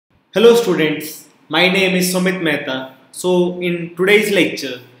Hello students, my name is Sumit Mehta. So in today's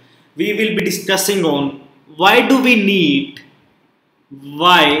lecture, we will be discussing on why do we need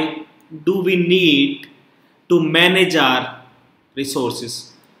to manage our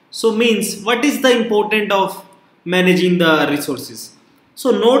resources. So means what is the importance of managing the resources?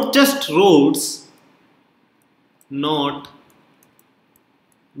 So not just roads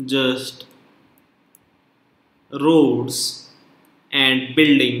and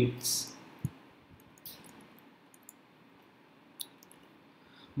buildings,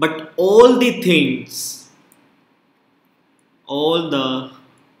 but all the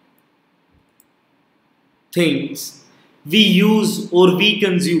things we use or we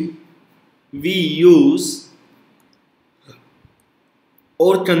use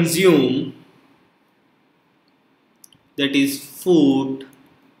or consume, that is food,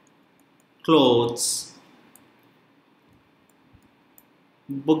 clothes,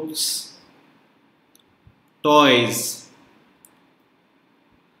 books, toys,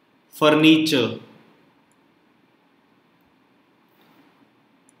 furniture,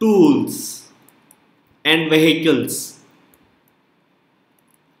 tools, and vehicles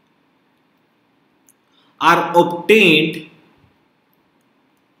are obtained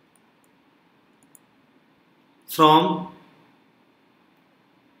from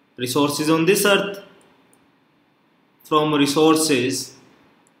resources on this earth, from resources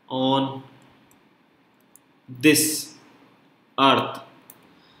on this earth.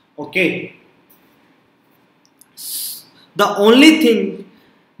 Okay, the only thing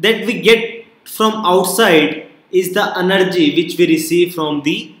that we get from outside is the energy which we receive from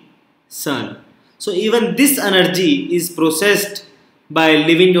the sun. So even this energy is processed by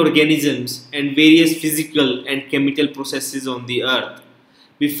living organisms and various physical and chemical processes on the earth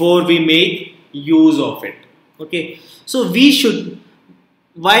before we make use of it. Okay, so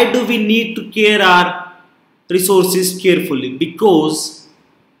why do we need to care our resources carefully? Because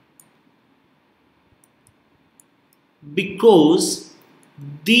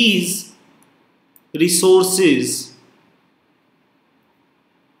these resources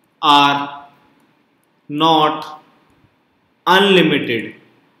are not unlimited,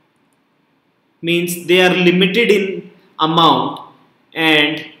 means they are limited in amount,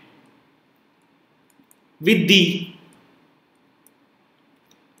 and with the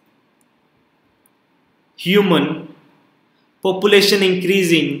human population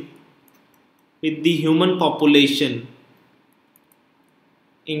increasing, with the human population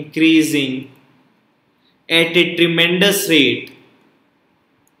increasing at a tremendous rate,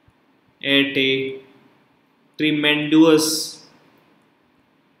 at a tremendous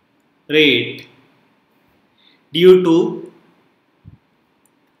rate due to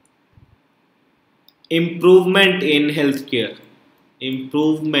improvement in healthcare,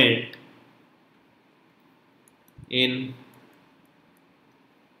 improvement in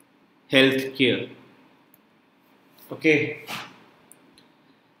healthcare. Okay,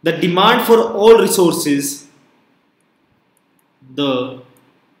 the demand for all resources, the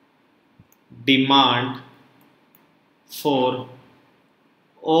demand for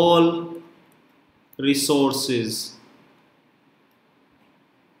all resources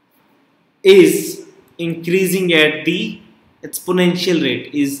is increasing at the exponential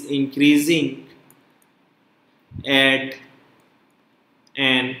rate, is increasing at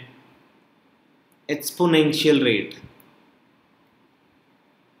an exponential rate.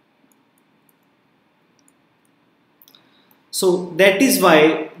 So that is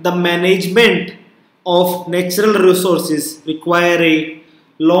why the management of natural resources require a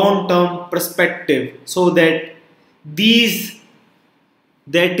long-term perspective, so that is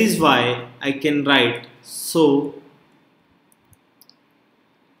why I can write, so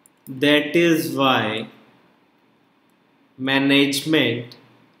that is why management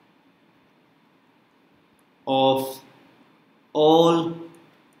of all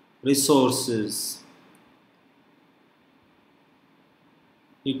resources,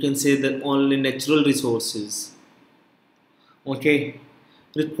 you can say that only natural resources, okay,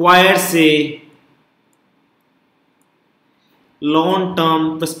 requires a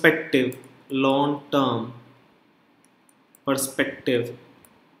long-term perspective,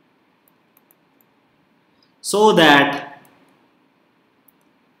 so that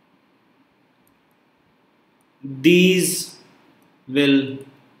these will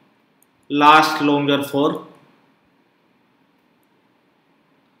last longer for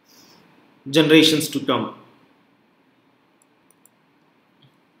generations to come.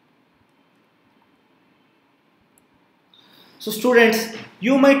 So students,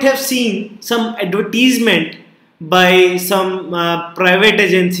 you might have seen some advertisement by some private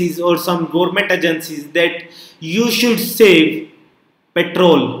agencies or some government agencies that you should save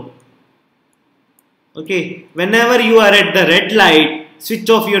petrol. Okay, whenever you are at the red light, switch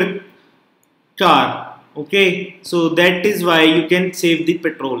off your car. Okay, so that is why you can save the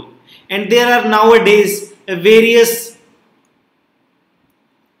petrol. And there are nowadays various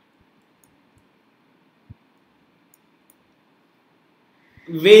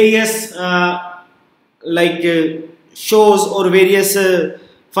shows or various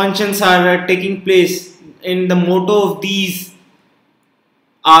functions are taking place, and the motto of these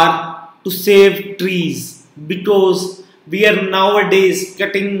are to save trees, because we are nowadays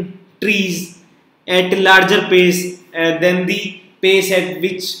cutting trees at a larger pace than the pace at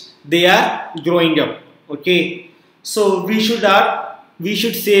which they are growing up. Okay, so we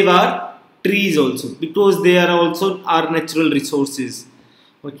should save our trees also, because they are also our natural resources.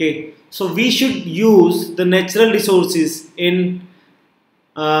 Okay, so we should use the natural resources in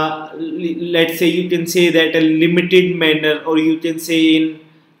let's say, you can say that a limited manner, or you can say in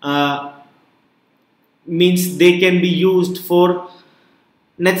means they can be used for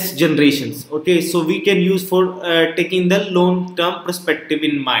next generations. Okay, so we can use for taking the long term perspective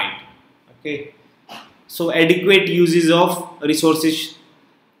in mind. Okay, so adequate uses of resources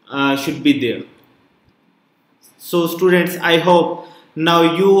should be there. So students, I hope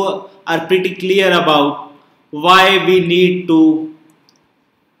now you are pretty clear about why we need to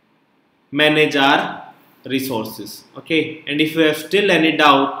manage our resources. Okay, and if you have still any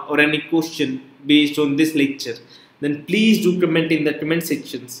doubt or any question based on this lecture, then please do comment in the comment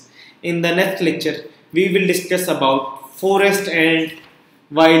sections. In the next lecture we will discuss about forest and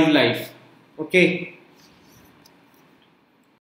wildlife. Okay,